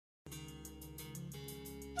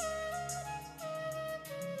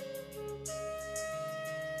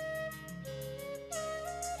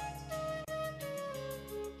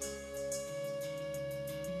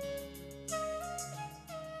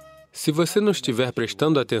Se você não estiver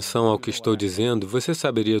prestando atenção ao que estou dizendo, você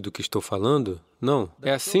saberia do que estou falando? Não.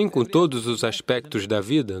 É assim com todos os aspectos da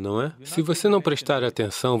vida, não é? Se você não prestar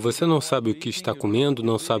atenção, você não sabe o que está comendo,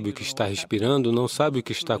 não sabe o que está respirando, não sabe o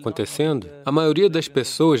que está acontecendo. A maioria das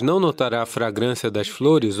pessoas não notará a fragrância das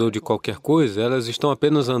flores ou de qualquer coisa, elas estão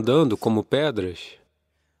apenas andando como pedras.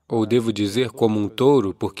 Ou devo dizer como um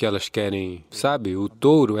touro, porque elas querem... Sabe, o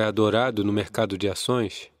touro é adorado no mercado de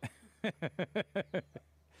ações.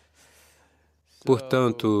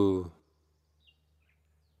 Portanto,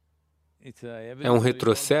 é um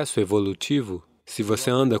retrocesso evolutivo. Se você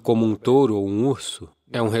anda como um touro ou um urso,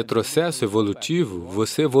 é um retrocesso evolutivo.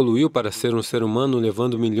 Você evoluiu para ser um ser humano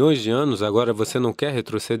levando milhões de anos, agora você não quer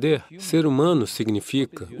retroceder? Ser humano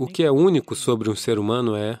significa, o que é único sobre um ser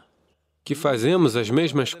humano é que fazemos as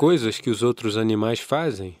mesmas coisas que os outros animais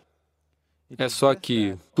fazem. É só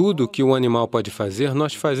que tudo que um animal pode fazer,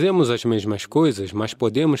 nós fazemos as mesmas coisas, mas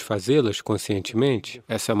podemos fazê-las conscientemente.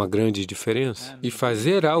 Essa é uma grande diferença. E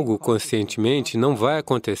fazer algo conscientemente não vai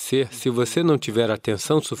acontecer se você não tiver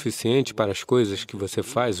atenção suficiente para as coisas que você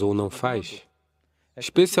faz ou não faz.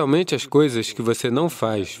 Especialmente as coisas que você não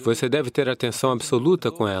faz, você deve ter atenção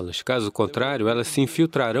absoluta com elas. Caso contrário, elas se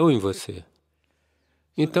infiltrarão em você.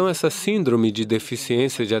 Então, essa síndrome de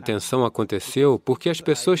deficiência de atenção aconteceu porque as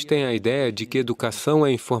pessoas têm a ideia de que educação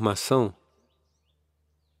é informação.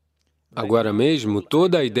 Agora mesmo,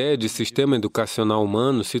 toda a ideia de sistema educacional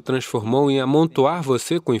humano se transformou em amontoar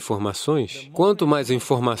você com informações. Quanto mais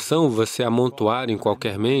informação você amontoar em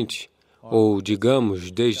qualquer mente, ou,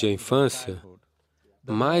 digamos, desde a infância,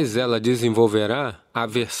 mais ela desenvolverá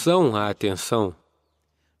aversão à atenção.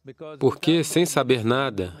 Porque, sem saber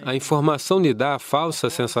nada, a informação lhe dá a falsa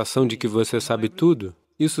sensação de que você sabe tudo.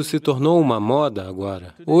 Isso se tornou uma moda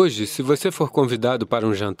agora. Hoje, se você for convidado para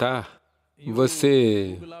um jantar,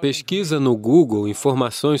 você pesquisa no Google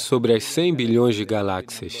informações sobre as 100 bilhões de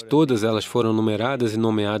galáxias. Todas elas foram numeradas e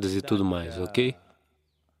nomeadas e tudo mais, ok?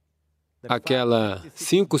 Aquela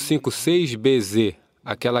 556BZ,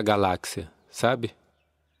 aquela galáxia, sabe?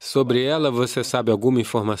 Sobre ela você sabe alguma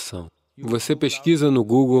informação. Você pesquisa no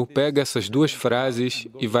Google, pega essas duas frases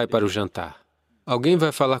e vai para o jantar. Alguém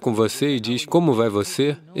vai falar com você e diz, como vai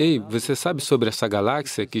você? Ei, você sabe sobre essa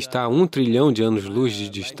galáxia que está a 1 trilhão de anos-luz de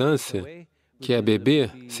distância, que é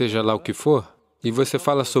bebê, seja lá o que for? E você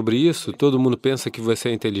fala sobre isso, todo mundo pensa que você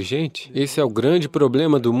é inteligente? Esse é o grande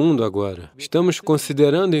problema do mundo agora. Estamos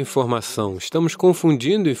considerando informação, estamos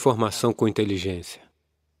confundindo informação com inteligência.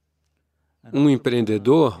 Um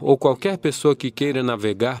empreendedor ou qualquer pessoa que queira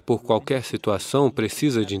navegar por qualquer situação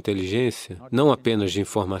precisa de inteligência, não apenas de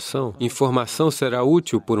informação. Informação será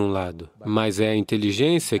útil por um lado, mas é a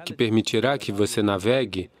inteligência que permitirá que você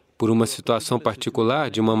navegue por uma situação particular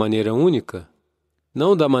de uma maneira única,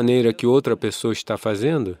 não da maneira que outra pessoa está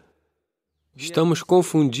fazendo. Estamos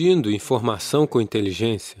confundindo informação com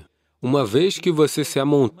inteligência. Uma vez que você se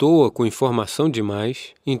amontoa com informação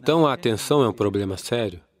demais, então a atenção é um problema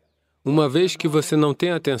sério. Uma vez que você não tem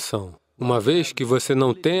atenção, uma vez que você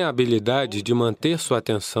não tem a habilidade de manter sua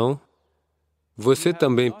atenção, você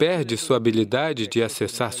também perde sua habilidade de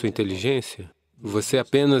acessar sua inteligência. Você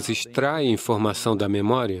apenas extrai informação da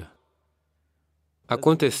memória.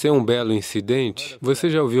 Aconteceu um belo incidente. Você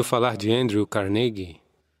já ouviu falar de Andrew Carnegie?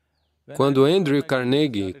 Quando Andrew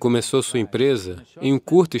Carnegie começou sua empresa, em um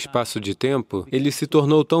curto espaço de tempo, ele se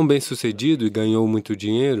tornou tão bem-sucedido e ganhou muito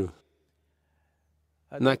dinheiro.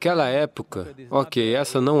 Naquela época,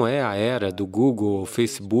 essa não é a era do Google, ou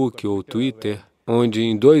Facebook, ou Twitter, onde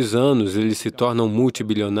em 2 anos eles se tornam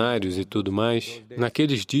multibilionários e tudo mais.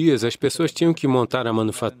 Naqueles dias, as pessoas tinham que montar a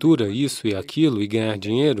manufatura, isso e aquilo, e ganhar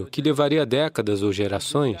dinheiro, que levaria décadas ou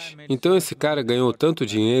gerações. Então esse cara ganhou tanto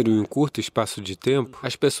dinheiro em um curto espaço de tempo,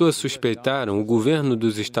 as pessoas suspeitaram, o governo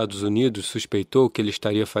dos Estados Unidos suspeitou que ele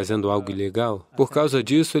estaria fazendo algo ilegal. Por causa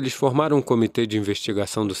disso, eles formaram um comitê de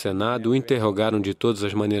investigação do Senado, o interrogaram de todas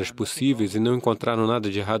as maneiras possíveis e não encontraram nada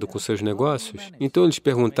de errado com seus negócios. Então eles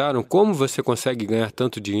perguntaram, como você consegue ganhar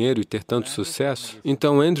tanto dinheiro e ter tanto sucesso?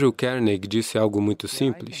 Então Andrew Carnegie disse algo muito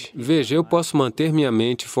simples. Veja, eu posso manter minha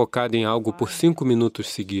mente focada em algo por 5 minutos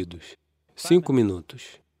seguidos. 5 minutos.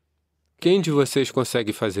 Quem de vocês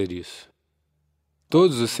consegue fazer isso?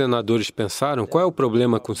 Todos os senadores pensaram, qual é o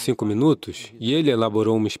problema com 5 minutos? E ele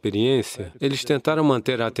elaborou uma experiência. Eles tentaram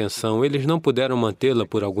manter a atenção, eles não puderam mantê-la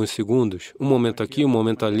por alguns segundos. Um momento aqui, um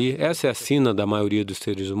momento ali. Essa é a sina da maioria dos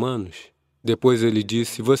seres humanos. Depois ele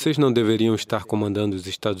disse, vocês não deveriam estar comandando os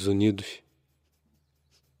Estados Unidos.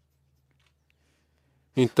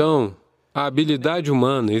 Então, a habilidade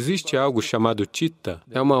humana, existe algo chamado chitta,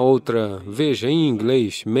 é uma outra, veja, em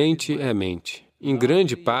inglês, mente é mente. Em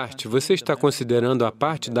grande parte, você está considerando a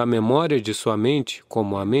parte da memória de sua mente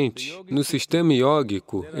como a mente. No sistema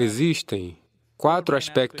iógico, existem 4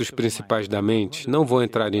 aspectos principais da mente. Não vou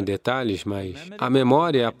entrar em detalhes, mas a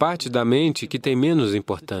memória é a parte da mente que tem menos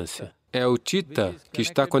importância. É o Chitta, que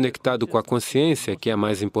está conectado com a consciência, que é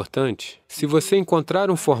mais importante. Se você encontrar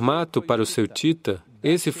um formato para o seu Chitta,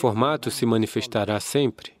 esse formato se manifestará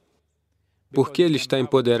sempre. Porque ele está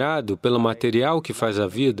empoderado pelo material que faz a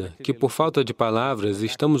vida, que por falta de palavras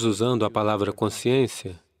estamos usando a palavra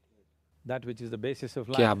consciência,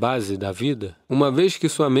 que é a base da vida, uma vez que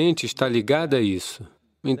sua mente está ligada a isso.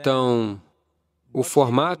 Então, o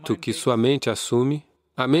formato que sua mente assume,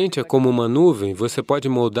 a mente é como uma nuvem, você pode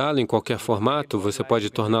moldá-la em qualquer formato, você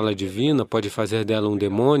pode torná-la divina, pode fazer dela um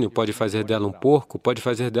demônio, pode fazer dela um porco, pode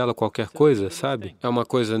fazer dela qualquer coisa, sabe? É uma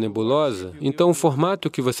coisa nebulosa. Então, o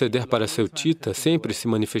formato que você der para seu Chitta sempre se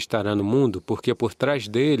manifestará no mundo, porque por trás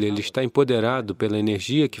dele ele está empoderado pela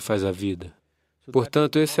energia que faz a vida.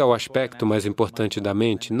 Portanto, esse é o aspecto mais importante da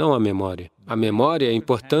mente, não a memória. A memória é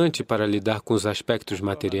importante para lidar com os aspectos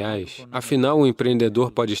materiais. Afinal, o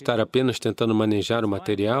empreendedor pode estar apenas tentando manejar o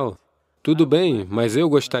material? Tudo bem, mas eu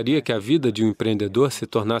gostaria que a vida de um empreendedor se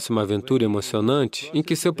tornasse uma aventura emocionante, em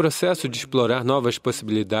que seu processo de explorar novas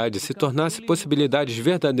possibilidades se tornasse possibilidades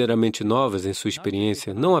verdadeiramente novas em sua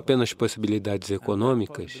experiência, não apenas possibilidades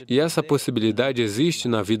econômicas. E essa possibilidade existe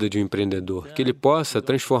na vida de um empreendedor, que ele possa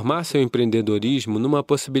transformar seu empreendedorismo numa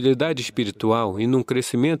possibilidade espiritual e num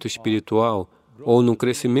crescimento espiritual, ou num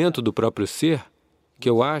crescimento do próprio ser, que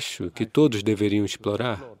eu acho que todos deveriam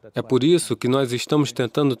explorar. É por isso que nós estamos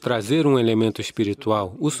tentando trazer um elemento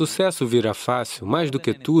espiritual. O sucesso virá fácil, mais do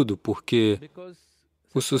que tudo, porque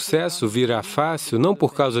o sucesso virá fácil não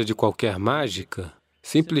por causa de qualquer mágica,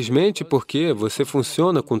 simplesmente porque você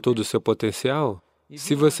funciona com todo o seu potencial.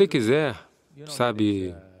 Se você quiser,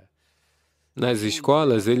 sabe, nas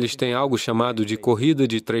escolas eles têm algo chamado de corrida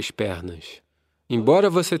de 3 pernas. Embora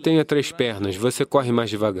você tenha 3 pernas, você corre mais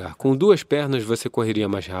devagar. Com 2 pernas, você correria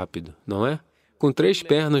mais rápido, não é? Com 3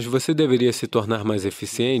 pernas, você deveria se tornar mais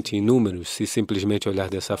eficiente em números, se simplesmente olhar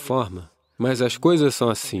dessa forma. Mas as coisas são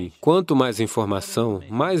assim. Quanto mais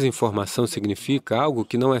informação significa algo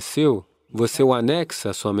que não é seu. Você o anexa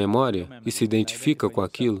à sua memória e se identifica com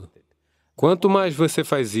aquilo. Quanto mais você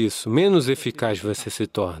faz isso, menos eficaz você se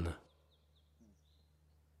torna.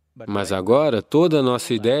 Mas agora, toda a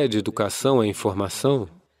nossa ideia de educação é informação,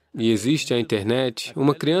 e existe a internet.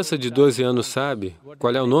 Uma criança de 12 anos sabe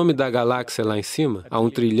qual é o nome da galáxia lá em cima, a 1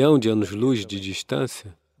 trilhão de anos-luz de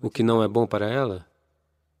distância, o que não é bom para ela?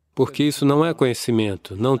 Porque isso não é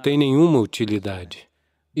conhecimento, não tem nenhuma utilidade.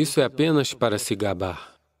 Isso é apenas para se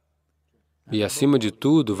gabar. E, acima de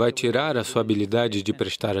tudo, vai tirar a sua habilidade de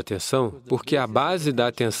prestar atenção, porque a base da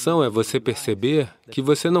atenção é você perceber que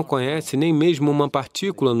você não conhece nem mesmo uma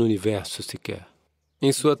partícula no universo sequer.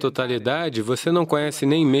 Em sua totalidade, você não conhece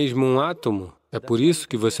nem mesmo um átomo. É por isso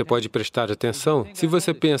que você pode prestar atenção. Se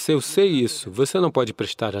você pensa, eu sei isso, você não pode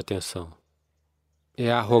prestar atenção.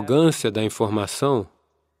 É a arrogância da informação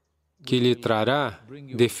que lhe trará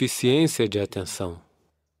deficiência de atenção.